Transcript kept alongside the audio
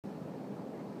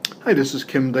Hi, this is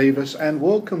Kim Davis, and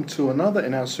welcome to another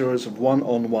in our series of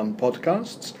one-on-one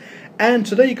podcasts. And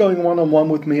today, going one-on-one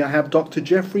with me, I have Dr.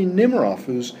 Jeffrey Nimeroff,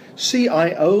 who's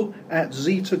CIO at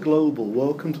Zeta Global.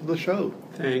 Welcome to the show.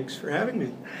 Thanks for having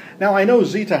me. Now, I know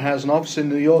Zeta has an office in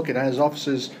New York. It has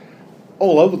offices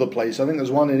all over the place. I think there's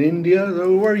one in India.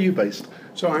 Where are you based?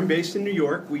 So I'm based in New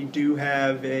York. We do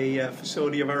have a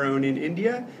facility of our own in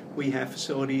India. We have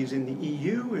facilities in the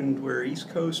EU, and we're East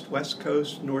Coast, West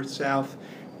Coast, North, South,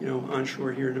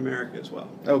 onshore here in America as well.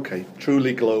 Okay,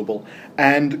 truly global.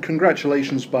 And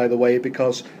congratulations, by the way,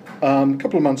 because a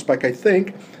couple of months back, I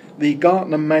think, the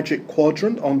Gartner Magic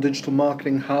Quadrant on Digital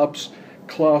Marketing Hubs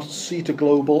classed Zeta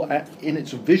Global in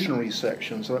its visionary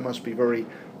section, so that must be very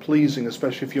pleasing,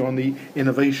 especially if you're on the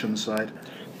innovation side.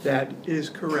 That is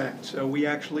correct. So we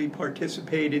actually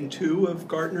participate in 2 of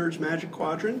Gartner's Magic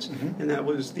Quadrants, and that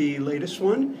was the latest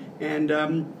one.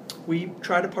 And we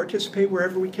try to participate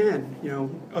wherever we can.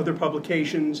 Other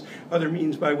publications, other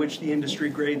means by which the industry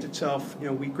grades itself,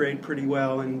 we grade pretty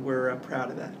well, and we're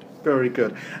proud of that. Very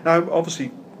good. Now, I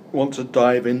obviously want to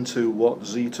dive into what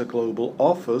Zeta Global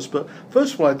offers, but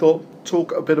first of all, I thought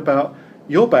talk a bit about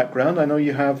your background. I know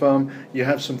you have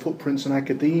some footprints in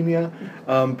academia.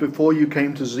 Before you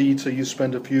came to Zeta, you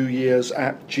spent a few years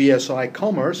at GSI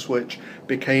Commerce, which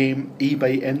became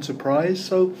eBay Enterprise.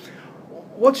 So,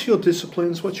 what's your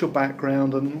disciplines? What's your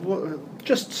background? And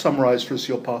just summarize for us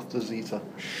your path to Zeta.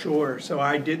 Sure. So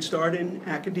I did start in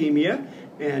academia,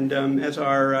 and as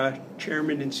our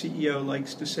chairman and CEO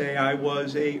likes to say, I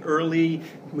was a early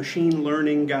machine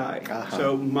learning guy. Uh-huh.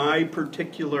 So my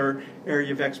particular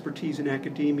area of expertise in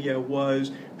academia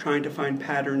was trying to find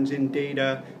patterns in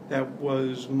data that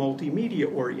was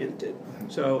multimedia oriented.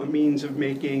 So a means of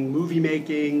making movie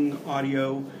making,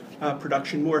 audio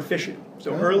production more efficient.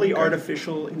 So early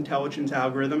artificial intelligence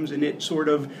algorithms, and it sort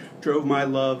of drove my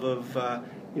love of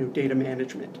data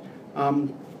management.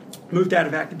 Moved out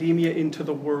of academia into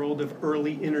the world of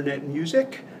early internet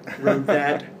music, rode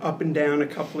that up and down a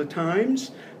couple of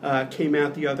times, came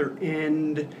out the other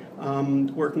end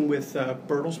working with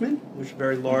Bertelsmann, which is a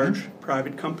very large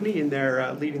private company, in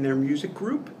their leading their music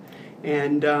group,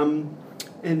 and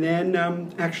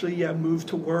then actually moved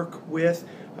to work with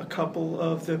a couple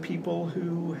of the people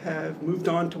who have moved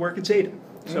on to work at Zeta.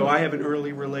 So I have an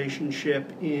early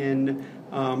relationship in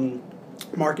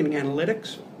marketing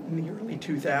analytics in the early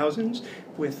 2000s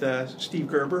with Steve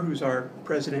Gerber, who's our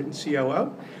president and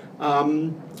COO.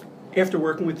 After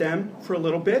working with them for a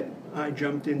little bit, I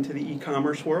jumped into the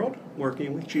e-commerce world,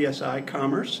 working with GSI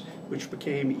Commerce, which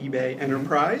became eBay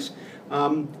Enterprise.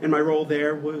 And my role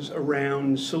there was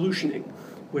around solutioning,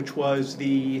 which was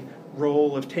the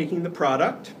role of taking the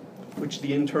product, which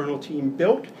the internal team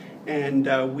built,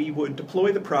 and we would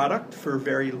deploy the product for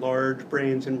very large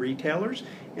brands and retailers,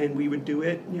 and we would do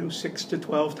it 6 to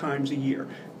 12 times a year.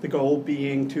 The goal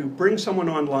being to bring someone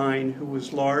online who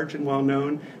was large and well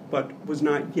known, but was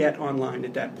not yet online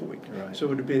at that point. Right. So it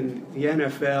would have been the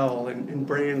NFL and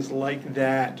brands like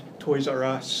that, Toys R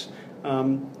Us,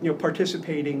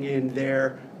 participating in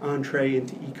their entree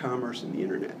into e-commerce and the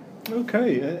internet.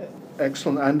 Okay,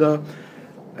 excellent. And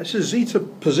as Zeta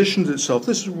positions itself,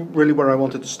 this is really where I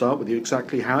wanted to start with you,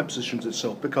 exactly how it positions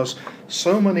itself, because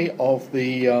so many of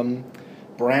the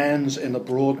brands in the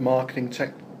broad marketing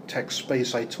tech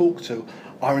space I talk to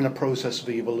are in a process of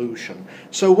evolution.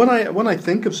 So when I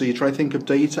think of Zeta, I think of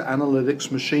data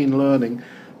analytics, machine learning,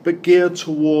 but geared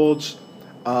towards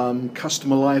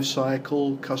customer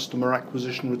lifecycle, customer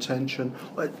acquisition, retention.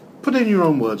 Put it in your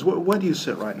own words. Where do you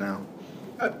sit right now?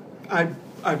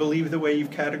 I believe the way you've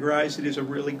categorized it is a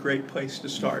really great place to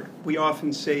start. We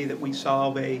often say that we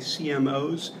solve a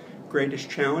CMO's greatest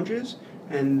challenges,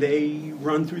 and they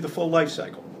run through the full life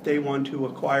cycle. They want to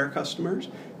acquire customers,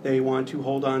 they want to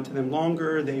hold on to them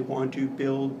longer, they want to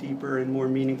build deeper and more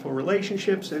meaningful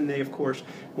relationships, and they, of course,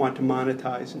 want to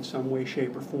monetize in some way,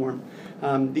 shape, or form.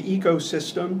 The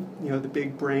ecosystem, the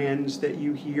big brands that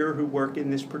you hear who work in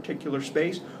this particular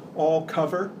space, all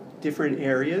cover different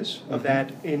areas of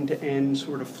that end-to-end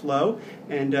sort of flow,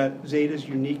 and Zeta's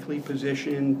uniquely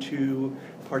positioned to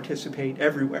participate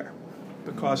everywhere,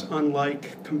 because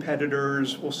unlike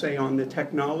competitors, we'll say on the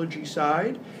technology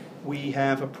side, we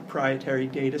have a proprietary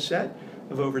data set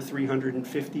of over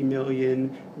 350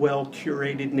 million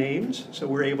well-curated names, so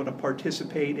we're able to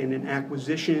participate in an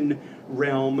acquisition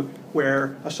realm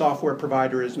where a software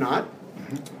provider is not.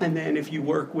 And then if you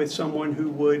work with someone who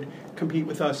would compete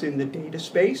with us in the data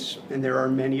space, and there are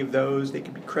many of those, they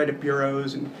could be credit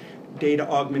bureaus and data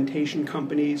augmentation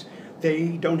companies, they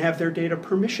don't have their data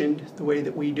permissioned the way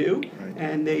that we do, Right.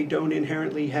 and they don't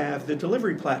inherently have the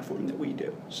delivery platform that we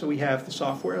do. So we have the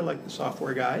software like the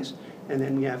software guys, and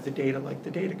then we have the data like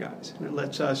the data guys. And it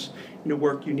lets us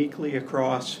work uniquely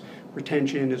across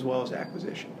retention as well as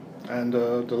acquisition. And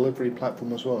a delivery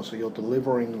platform as well, so you're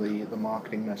delivering the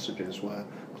marketing messages where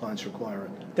clients require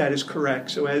it. That is correct.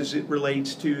 So as it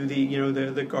relates to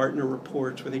the Gartner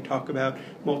reports where they talk about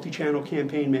multi-channel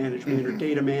campaign management or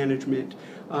data management,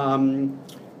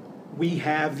 we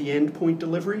have the endpoint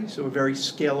delivery, so a very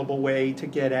scalable way to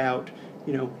get out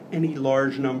any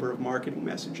large number of marketing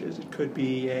messages. It could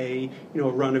be a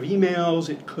run of emails,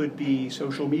 it could be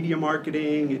social media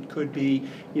marketing, it could be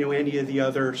any of the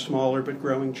other smaller but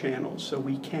growing channels. So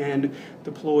we can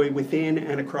deploy within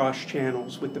and across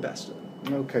channels with the best of them.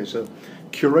 Okay, so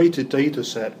curated data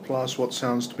set plus what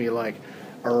sounds to me like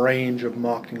a range of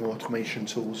marketing automation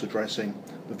tools addressing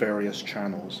the various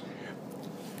channels.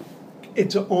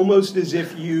 It's almost as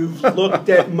if you've looked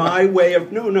at my way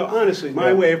of, honestly,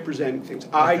 my way of presenting things.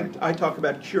 Okay. I talk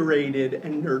about curated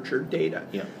and nurtured data.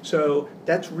 Yeah. So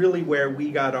that's really where we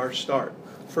got our start.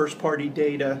 First-party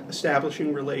data,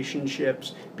 establishing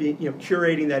relationships,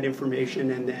 curating that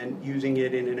information, and then using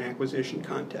it in an acquisition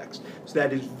context. So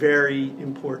that is very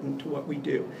important to what we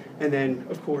do. And then,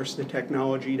 of course, the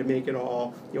technology to make it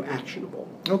all actionable.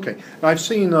 Okay, now, I've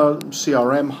seen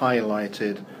CRM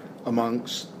highlighted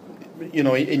amongst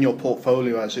in your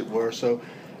portfolio, as it were. So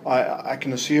I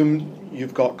can assume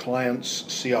you've got clients'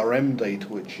 CRM data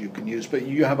which you can use, but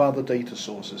you have other data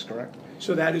sources, correct?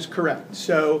 So that is correct.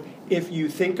 So if you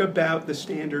think about the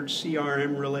standard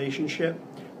CRM relationship,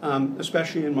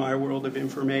 especially in my world of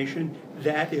information,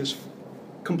 that is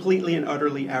completely and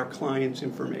utterly our client's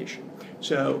information.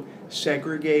 So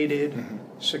segregated,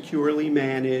 securely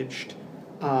managed,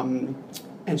 and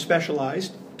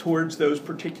specialized towards those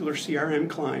particular CRM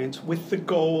clients with the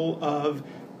goal of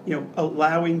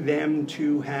allowing them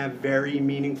to have very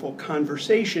meaningful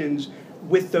conversations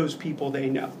with those people they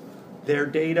know. Their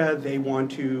data, they want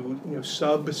to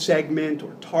sub-segment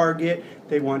or target,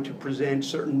 they want to present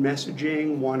certain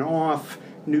messaging, one-off,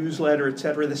 newsletter,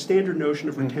 etc. The standard notion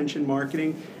of retention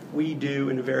marketing we do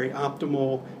in a very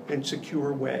optimal and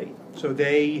secure way. So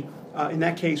they, in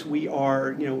that case, we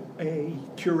are a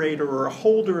curator or a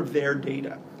holder of their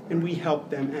data, and we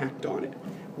help them act on it.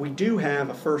 We do have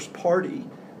a first-party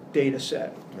data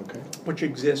set, which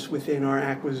exists within our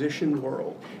acquisition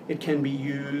world. It can be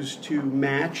used to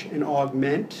match and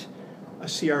augment a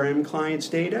CRM client's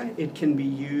data. It can be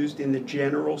used in the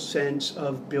general sense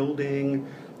of building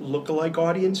lookalike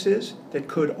audiences that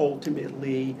could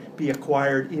ultimately be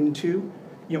acquired into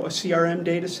a CRM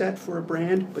data set for a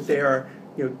brand, but they are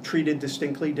treated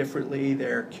distinctly differently.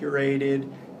 They're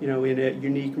curated in a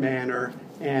unique manner,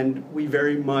 and we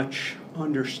very much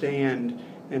understand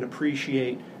and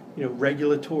appreciate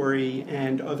regulatory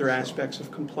and other aspects of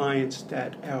compliance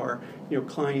that our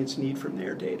clients need from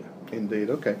their data. Indeed,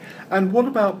 okay. And what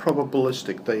about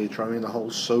probabilistic data? I mean, the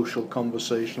whole social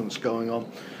conversation that's going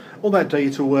on. All that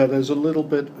data where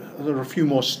there are a few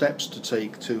more steps to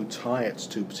take to tie it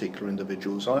to particular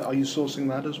individuals. Are you sourcing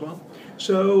that as well?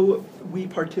 So we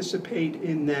participate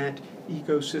in that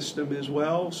ecosystem as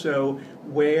well. So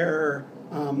where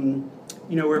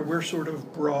where we're sort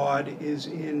of broad is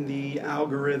in the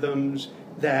algorithms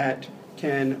that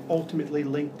can ultimately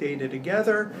link data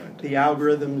together, the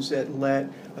algorithms that let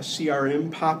a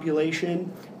CRM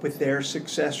population with their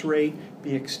success rate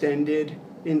be extended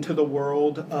into the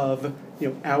world of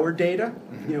our data,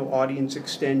 audience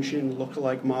extension,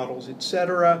 lookalike models,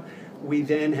 etc. We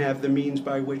then have the means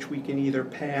by which we can either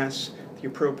pass the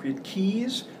appropriate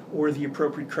keys or the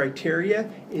appropriate criteria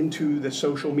into the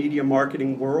social media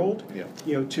marketing world,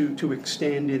 to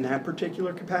extend in that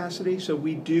particular capacity. So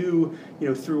we do,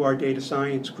 through our data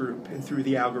science group and through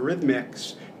the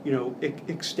algorithmics,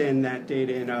 extend that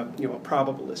data in a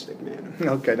probabilistic manner.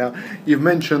 Okay, now you've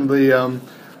mentioned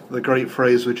the great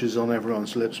phrase which is on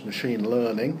everyone's lips, machine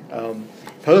learning.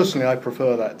 Personally, I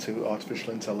prefer that to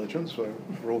artificial intelligence for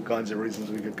all kinds of reasons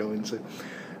we could go into.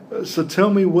 So tell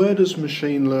me, where does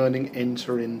machine learning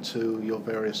enter into your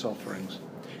various offerings?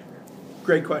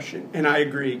 Great question, and I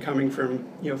agree. Coming from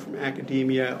from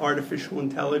academia, artificial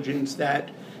intelligence, that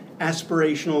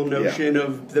aspirational notion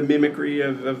of the mimicry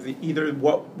of the, either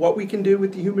what we can do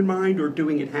with the human mind or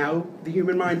doing it how the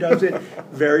human mind does it,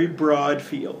 very broad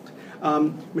field.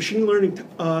 Machine learning to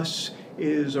us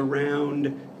is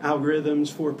around algorithms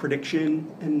for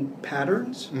prediction and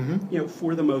patterns,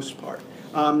 for the most part.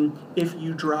 If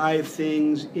you drive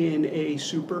things in a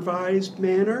supervised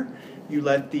manner, You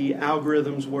let the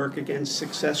algorithms work against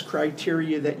success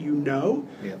criteria that you know,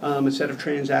 Yeah. a set of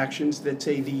transactions that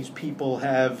say these people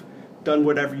have done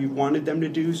whatever you wanted them to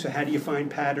do. So how do you find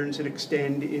patterns that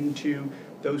extend into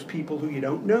those people who you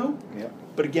don't know? Yeah.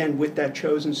 But again, with that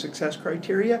chosen success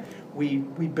criteria, we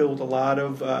build a lot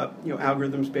of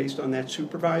algorithms based on that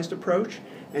supervised approach.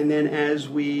 And then as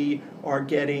we are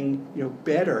getting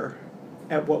better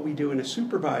at what we do in a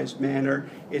supervised manner,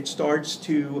 it starts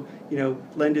to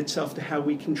lend itself to how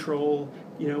we control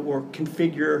or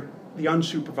configure the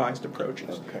unsupervised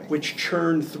approaches, Okay. which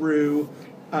churn through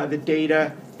the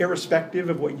data irrespective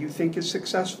of what you think is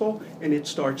successful, and it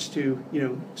starts to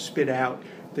spit out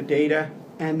the data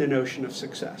and the notion of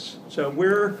success. So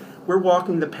we're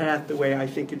walking the path the way I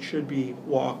think it should be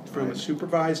walked, from Right. a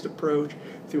supervised approach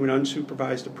through an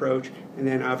unsupervised approach, and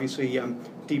then obviously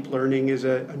deep learning is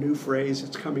a new phrase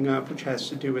that's coming up, which has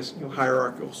to do with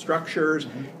hierarchical structures.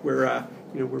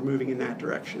 Mm-hmm. We're moving in that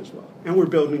direction as well, and we're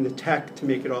building the tech to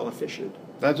make it all efficient.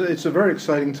 It's a very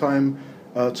exciting time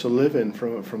to live in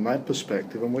from that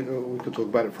perspective, and we could talk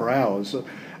about it for hours.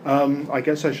 I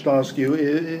guess I should ask you,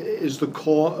 is the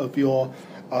core of your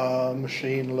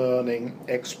machine learning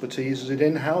expertise, is it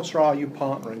in-house, or are you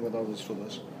partnering with others for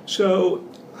this? So,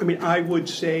 I would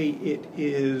say it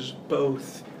is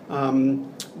both.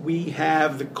 We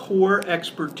have the core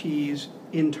expertise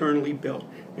internally built,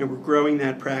 and we're growing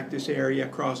that practice area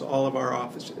across all of our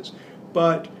offices.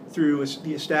 But through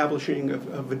the establishing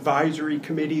of advisory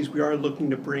committees, we are looking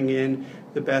to bring in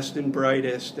the best and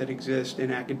brightest that exist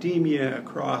in academia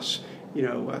across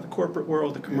the corporate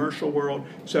world, the commercial world.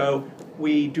 So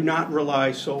we do not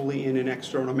rely solely in an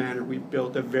external manner. We've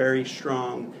built a very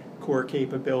strong core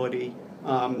capability,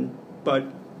 but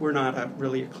we're not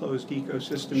really a closed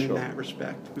ecosystem in Sure. that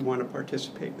respect. We want to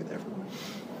participate with everyone.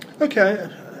 Okay,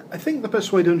 I think the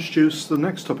best way to introduce the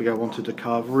next topic I wanted to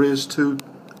cover is to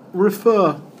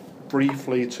refer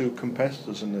briefly to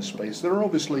competitors in this space. There are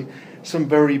obviously some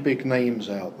very big names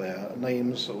out there,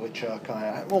 names which are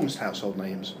kind of almost household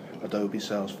names: Adobe,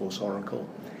 Salesforce, Oracle.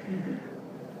 Mm-hmm.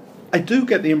 I do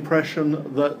get the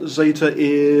impression that Zeta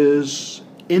is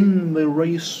in the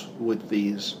race with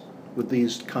these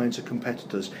kinds of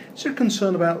competitors. Is there a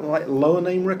concern about lower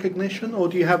name recognition, or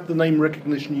do you have the name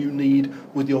recognition you need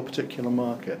with your particular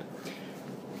market?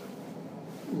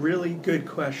 Really good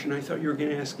question. I thought you were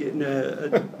going to ask it in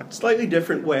a slightly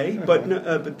different way, but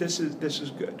but this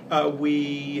is good.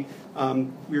 We're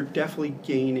definitely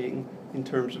gaining in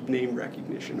terms of name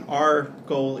recognition. Our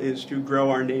goal is to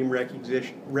grow our name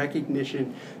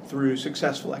recognition through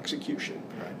successful execution.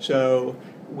 Right. So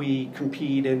we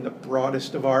compete in the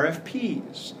broadest of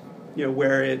RFPs,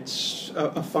 where it's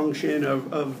a function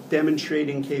of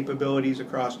demonstrating capabilities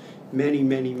across many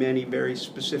very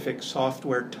specific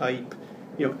software type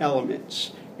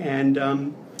elements. And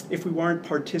if we weren't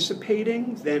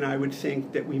participating, then I would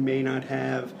think that we may not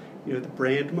have the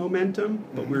brand momentum,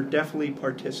 but we're definitely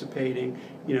participating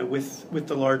with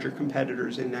the larger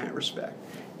competitors in that respect.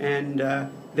 And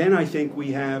then I think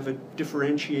we have a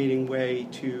differentiating way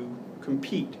to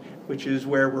compete, which is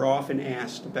where we're often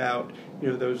asked about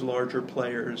those larger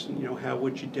players and how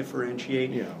would you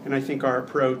differentiate. Yeah. And I think our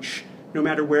approach, no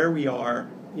matter where we are,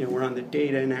 we're on the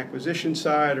data and acquisition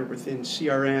side or within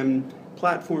CRM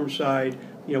platform side,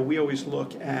 we always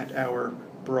look at our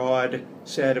broad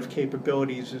set of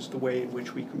capabilities as the way in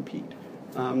which we compete.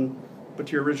 But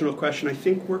to your original question, I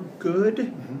think we're good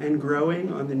and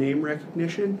growing on the name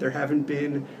recognition. There haven't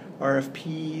been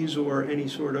RFPs or any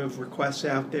sort of requests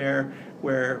out there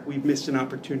where we've missed an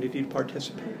opportunity to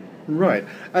participate. Right.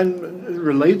 And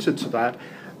related to that,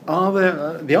 are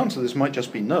there, the answer to this might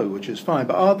just be no, which is fine,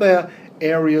 but are there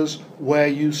areas where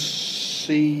you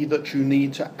see that you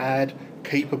need to add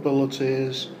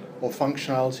capabilities or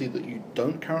functionality that you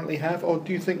don't currently have, or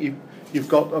do you think you've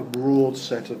got a broad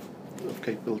set of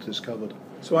capabilities covered?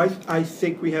 So I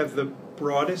think we have the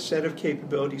broadest set of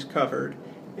capabilities covered,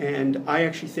 and I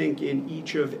actually think in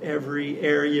each of every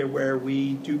area where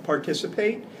we do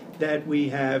participate that we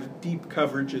have deep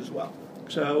coverage as well.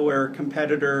 So where a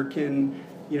competitor can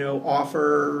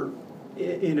offer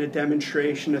in a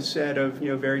demonstration a set of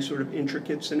very sort of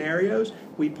intricate scenarios,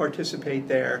 we participate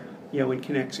there and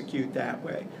can execute that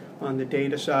way. On the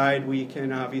data side, we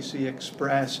can obviously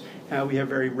express how we have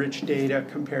very rich data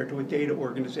compared to a data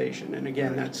organization. And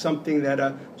again, that's something that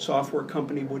a software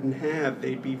company wouldn't have.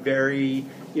 They'd be very,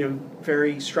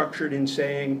 very structured in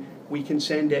saying, we can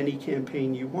send any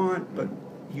campaign you want, but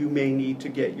you may need to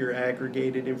get your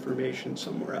aggregated information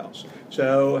somewhere else.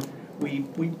 So we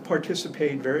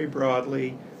participate very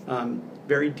broadly,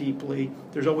 very deeply.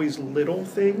 There's always little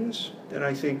things that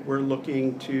I think we're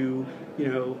looking to,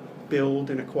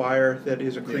 build and acquire that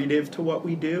is accretive to what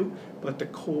we do, but the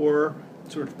core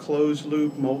sort of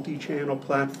closed-loop, multi-channel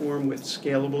platform with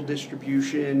scalable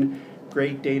distribution,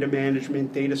 great data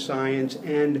management, data science,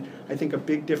 and I think a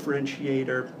big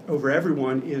differentiator over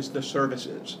everyone is the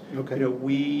services. Okay. You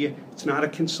know, it's not a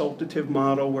consultative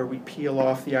model where we peel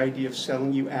off the idea of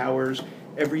selling you hours.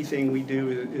 Everything we do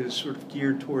is sort of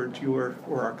geared towards your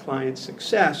or our client's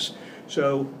success.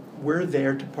 So we're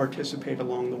there to participate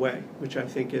along the way, which I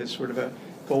think is sort of a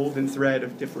golden thread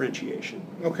of differentiation.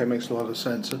 Okay, makes a lot of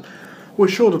sense. We're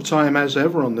short of time as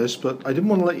ever on this, but I didn't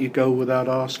want to let you go without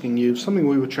asking you something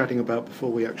we were chatting about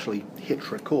before we actually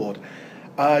hit record.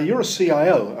 You're a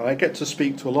CIO, and I get to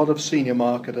speak to a lot of senior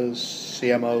marketers,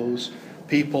 CMOs,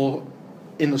 people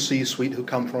in the C-suite who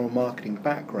come from a marketing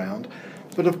background.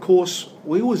 But of course,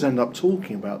 we always end up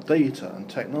talking about data and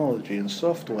technology and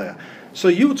software. So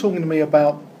you were talking to me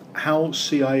about how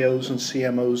CIOs and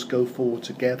CMOs go forward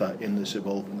together in this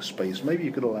evolving space. Maybe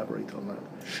you could elaborate on that.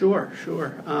 Sure.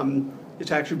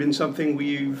 It's actually been something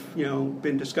we've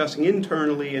been discussing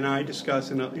internally, and I discuss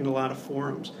in a lot of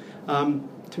forums.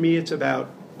 To me, it's about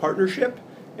partnership,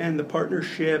 and the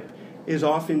partnership is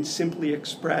often simply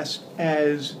expressed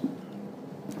as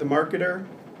the marketer,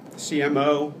 the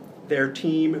CMO, their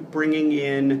team bringing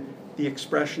in the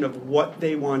expression of what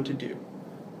they want to do.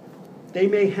 They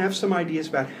may have some ideas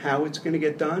about how it's going to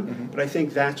get done, but I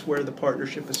think that's where the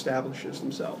partnership establishes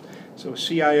themselves. So a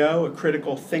CIO, a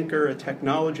critical thinker, a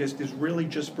technologist is really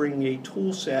just bringing a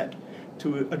tool set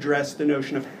to address the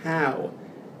notion of how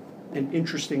an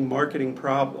interesting marketing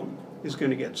problem is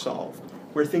going to get solved.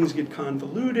 Where things get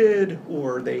convoluted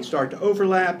or they start to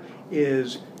overlap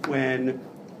is when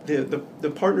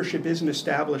the partnership isn't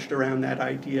established around that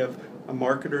idea of a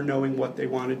marketer knowing what they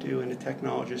want to do and a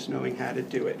technologist knowing how to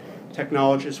do it.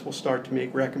 Technologists will start to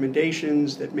make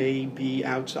recommendations that may be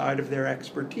outside of their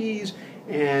expertise,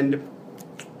 and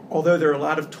although there are a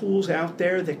lot of tools out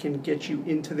there that can get you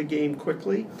into the game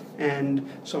quickly, and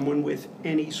someone with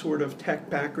any sort of tech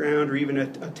background or even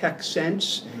a tech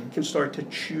sense can start to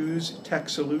choose tech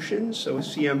solutions. So a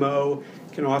CMO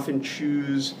can often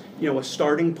choose a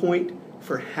starting point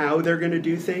for how they're going to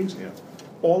do things. Yeah.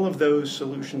 All of those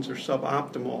solutions are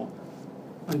suboptimal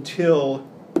until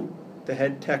the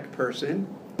head tech person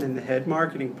and the head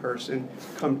marketing person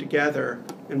come together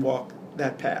and walk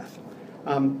that path.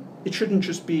 It shouldn't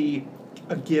just be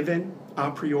a given a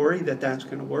priori that that's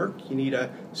going to work. You need a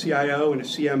CIO and a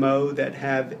CMO that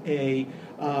have a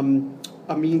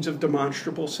means of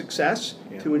demonstrable success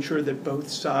to ensure that both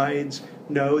sides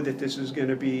know that this is going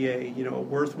to be a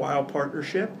worthwhile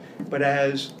partnership. But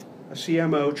as a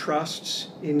CMO trusts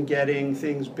in getting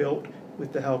things built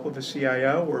with the help of a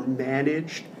CIO or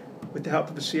managed with the help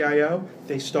of a CIO,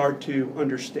 they start to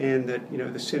understand that the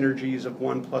synergies of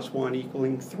 1 +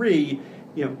 1 = 3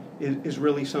 is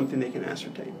really something they can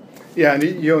ascertain. Yeah, and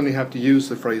you only have to use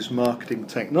the phrase marketing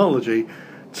technology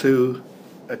to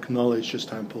acknowledge just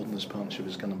how important this partnership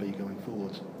is going to be going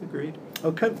forward. Agreed.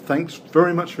 Okay, thanks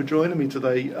very much for joining me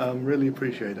today. Really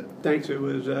appreciate it. Thanks. It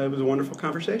was a wonderful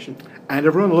conversation. And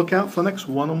everyone, look out for the next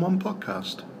one-on-one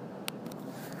podcast.